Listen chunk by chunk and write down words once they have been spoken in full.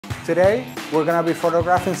Today, we're gonna be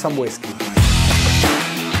photographing some whiskey.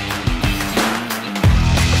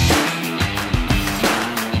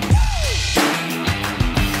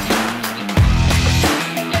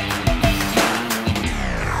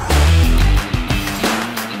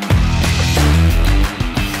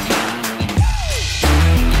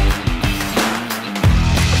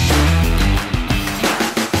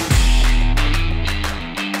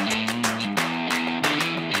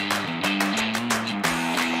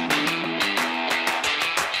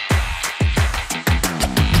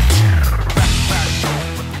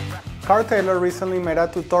 Carl Taylor recently made a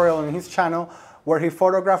tutorial on his channel where he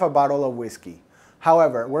photographed a bottle of whiskey.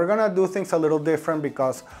 However, we're gonna do things a little different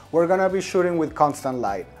because we're gonna be shooting with constant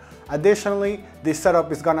light. Additionally, this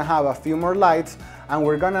setup is gonna have a few more lights and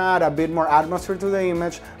we're gonna add a bit more atmosphere to the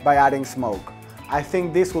image by adding smoke. I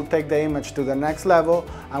think this will take the image to the next level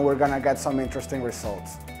and we're gonna get some interesting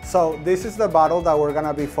results. So this is the bottle that we're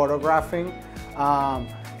gonna be photographing.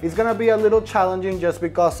 It's gonna be a little challenging just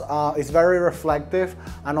because it's very reflective,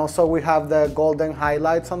 and also we have the golden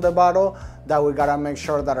highlights on the bottle that we gotta make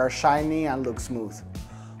sure that are shiny and look smooth.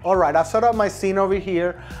 All right, I've set up my scene over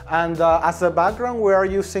here, and as a background we are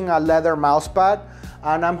using a leather mouse pad,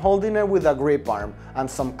 and I'm holding it with a grip arm and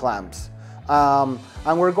some clamps. And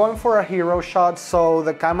we're going for a hero shot, so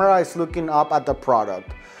the camera is looking up at the product.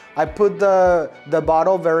 I put the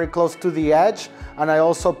bottle very close to the edge, and I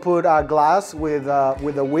also put a glass with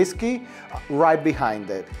a whiskey right behind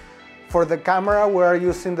it. For the camera, we're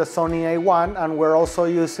using the Sony A1, and we're also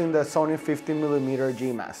using the Sony 50mm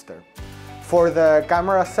G Master. For the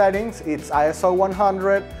camera settings, it's ISO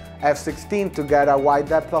 100, f16 to get a wide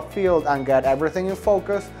depth of field and get everything in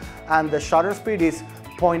focus, and the shutter speed is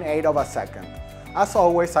 0.8 of a second. As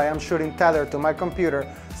always, I am shooting tethered to my computer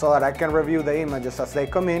so that I can review the images as they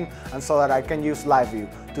come in and so that I can use live view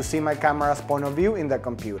to see my camera's point of view in the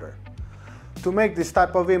computer. To make this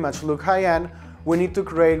type of image look high-end, we need to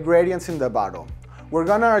create gradients in the bottle. We're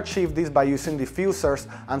gonna achieve this by using diffusers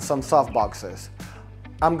and some softboxes.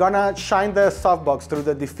 I'm gonna shine the softbox through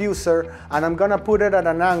the diffuser and I'm gonna put it at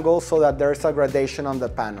an angle so that there's a gradation on the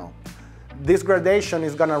panel. This gradation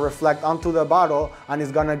is gonna reflect onto the bottle and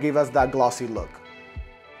is gonna give us that glossy look.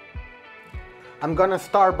 I'm gonna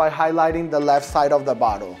start by highlighting the left side of the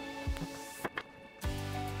bottle.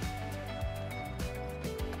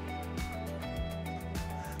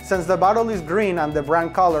 Since the bottle is green and the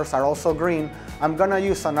brand colors are also green, I'm gonna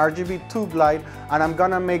use an RGB tube light and I'm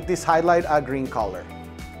gonna make this highlight a green color.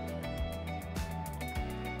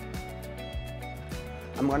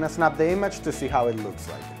 I'm gonna snap the image to see how it looks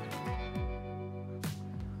like.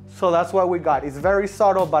 So that's what we got. It's very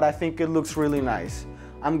subtle, but I think it looks really nice.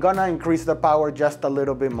 I'm gonna increase the power just a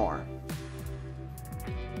little bit more.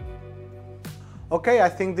 Okay, I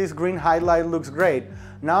think this green highlight looks great.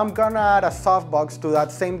 Now I'm gonna add a softbox to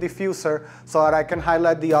that same diffuser so that I can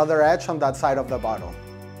highlight the other edge on that side of the bottle.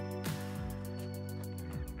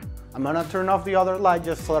 I'm gonna turn off the other light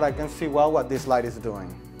just so that I can see well what this light is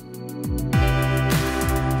doing.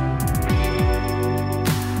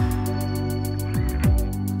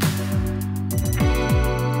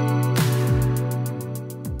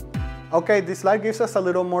 Okay, this light gives us a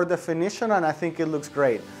little more definition and I think it looks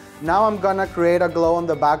great. Now I'm gonna create a glow on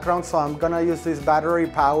the background, so I'm gonna use this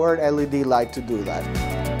battery-powered LED light to do that.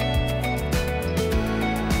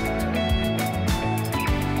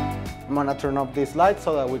 I'm gonna turn off this light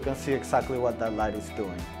so that we can see exactly what that light is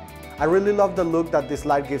doing. I really love the look that this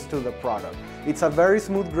light gives to the product. It's a very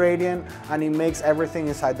smooth gradient and it makes everything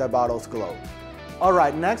inside the bottles glow.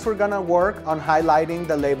 Alright, next we're gonna work on highlighting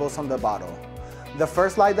the labels on the bottle. The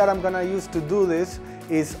first light that I'm gonna use to do this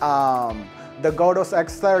is the Godos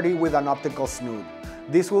X30 with an optical snood.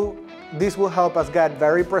 This will help us get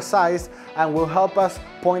very precise and will help us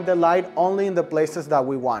point the light only in the places that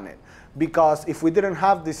we want it. Because if we didn't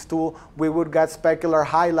have this tool, we would get specular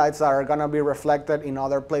highlights that are gonna be reflected in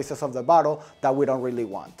other places of the bottle that we don't really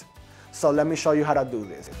want. So let me show you how to do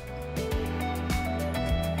this.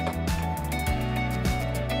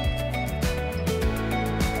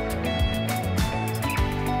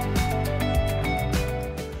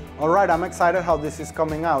 Alright, I'm excited how this is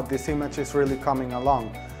coming out. This image is really coming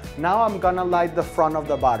along. Now I'm gonna light the front of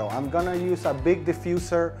the bottle. I'm gonna use a big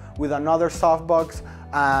diffuser with another softbox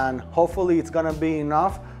and hopefully it's gonna be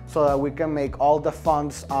enough so that we can make all the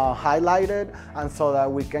fonts highlighted and so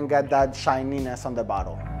that we can get that shininess on the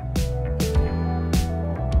bottle.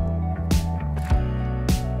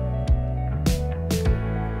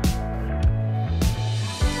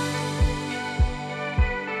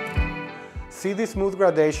 See the smooth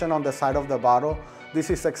gradation on the side of the bottle?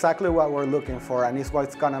 This is exactly what we're looking for and it's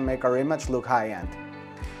what's gonna make our image look high-end.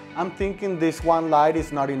 I'm thinking this one light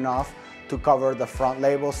is not enough to cover the front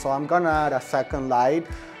label, so I'm gonna add a second light,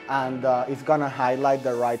 and it's gonna highlight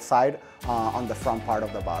the right side on the front part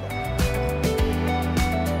of the bottle.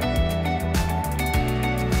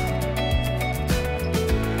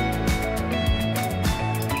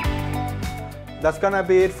 That's gonna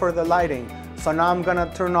be it for the lighting. So now I'm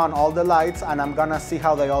gonna turn on all the lights and I'm gonna see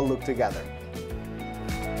how they all look together.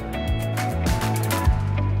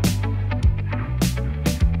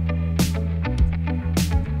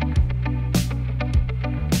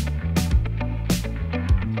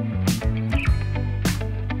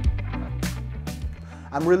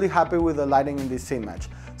 I'm really happy with the lighting in this image.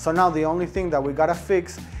 So now the only thing that we gotta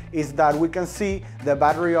fix is that we can see the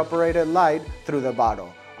battery operated light through the bottle.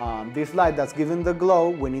 This light that's giving the glow,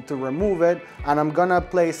 we need to remove it, and I'm gonna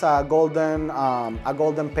place a golden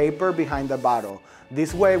paper behind the bottle.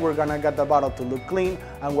 This way we're gonna get the bottle to look clean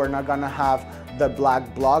and we're not gonna have the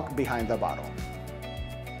black block behind the bottle.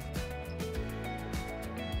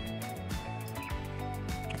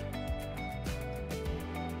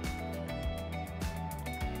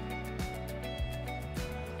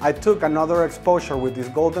 I took another exposure with this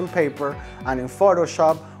golden paper, and in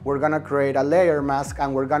Photoshop we're gonna create a layer mask,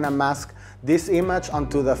 and we're gonna mask this image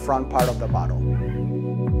onto the front part of the bottle.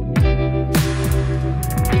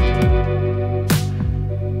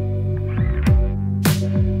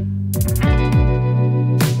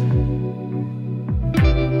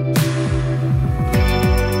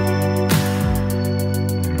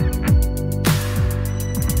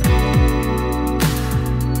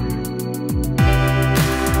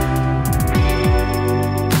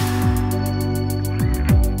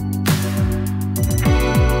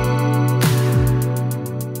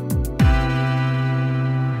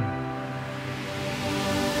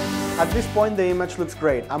 At this point the image looks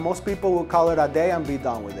great, and most people will call it a day and be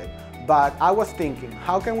done with it. But I was thinking,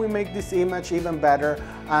 how can we make this image even better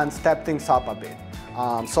and step things up a bit?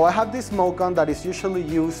 So I have this smoke gun that is usually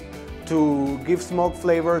used to give smoke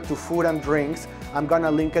flavor to food and drinks. I'm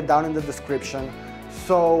gonna link it down in the description.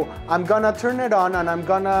 So I'm gonna turn it on and I'm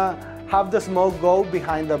gonna have the smoke go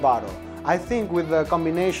behind the bottle. I think with the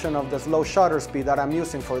combination of the slow shutter speed that I'm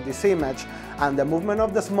using for this image and the movement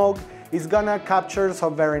of the smoke, it's gonna capture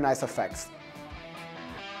some very nice effects.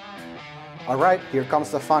 All right, here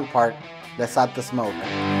comes the fun part. Let's add the smoke.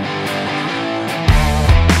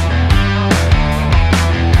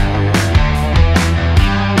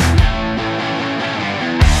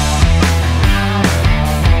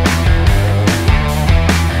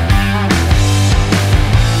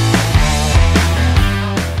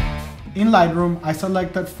 In Lightroom, I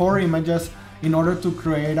selected 4 images in order to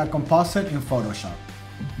create a composite in Photoshop.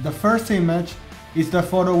 The first image is the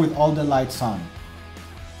photo with all the lights on.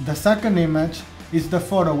 The second image is the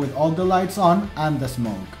photo with all the lights on and the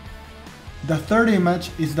smoke. The third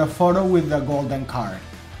image is the photo with the golden card.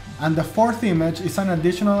 And the fourth image is an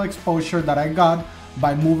additional exposure that I got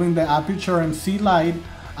by moving the aperture and C light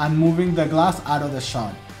and moving the glass out of the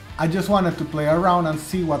shot. I just wanted to play around and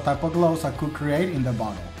see what type of glows I could create in the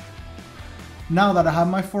bottle. Now that I have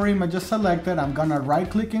my 4 images selected, I'm gonna right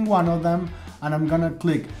click in one of them and I'm gonna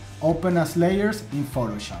click Open as Layers in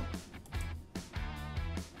Photoshop.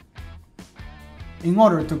 In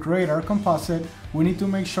order to create our composite, we need to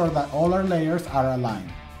make sure that all our layers are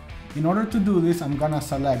aligned. In order to do this, I'm gonna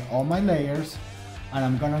select all my layers and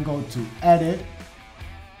I'm gonna go to Edit,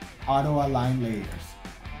 Auto Align Layers.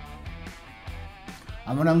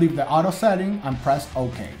 I'm gonna leave the auto setting and press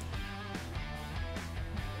OK.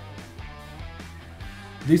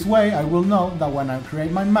 This way I will know that when I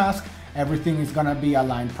create my mask, everything is gonna be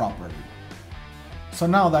aligned properly. So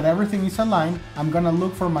now that everything is aligned, I'm gonna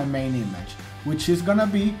look for my main image, which is gonna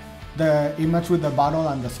be the image with the bottle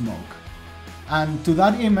and the smoke. And to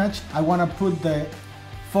that image, I wanna put the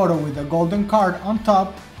photo with the golden card on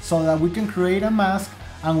top so that we can create a mask,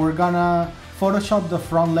 and we're gonna Photoshop the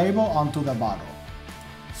front label onto the bottle.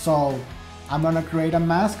 So I'm gonna create a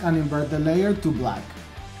mask and invert the layer to black.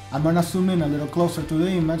 I'm gonna zoom in a little closer to the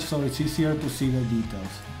image so it's easier to see the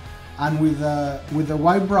details. And with the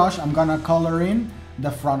white brush, I'm gonna color in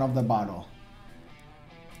the front of the bottle.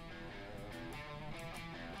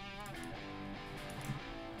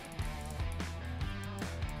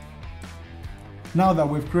 Now that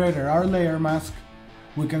we've created our layer mask,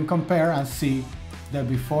 we can compare and see the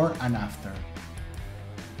before and after.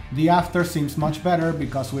 The after seems much better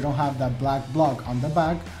because we don't have that black block on the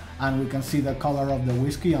back, and we can see the color of the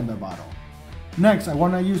whiskey on the bottle. Next, I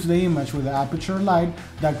want to use the image with the aperture light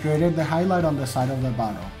that created the highlight on the side of the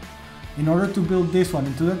bottle. In order to build this one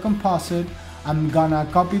into the composite, I'm gonna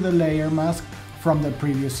copy the layer mask from the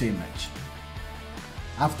previous image.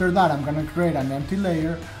 After that, I'm gonna create an empty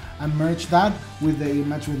layer and merge that with the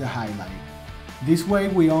image with the highlight. This way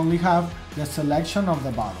we only have the selection of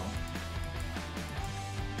the bottle.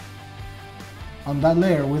 On that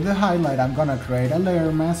layer with the highlight, I'm gonna create a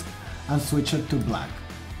layer mask and switch it to black.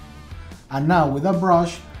 And now with a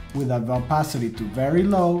brush, with the opacity to very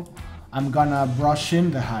low, I'm gonna brush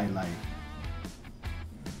in the highlight.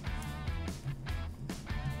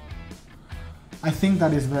 I think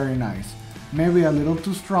that is very nice. Maybe a little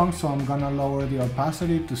too strong, so I'm gonna lower the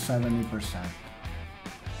opacity to 70%.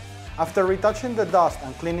 After retouching the dust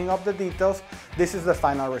and cleaning up the details, this is the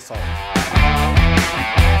final result.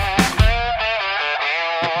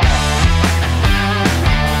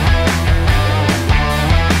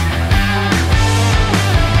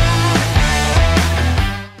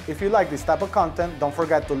 If you like this type of content, don't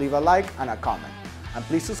forget to leave a like and a comment. And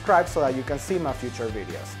please subscribe so that you can see my future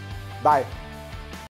videos. Bye!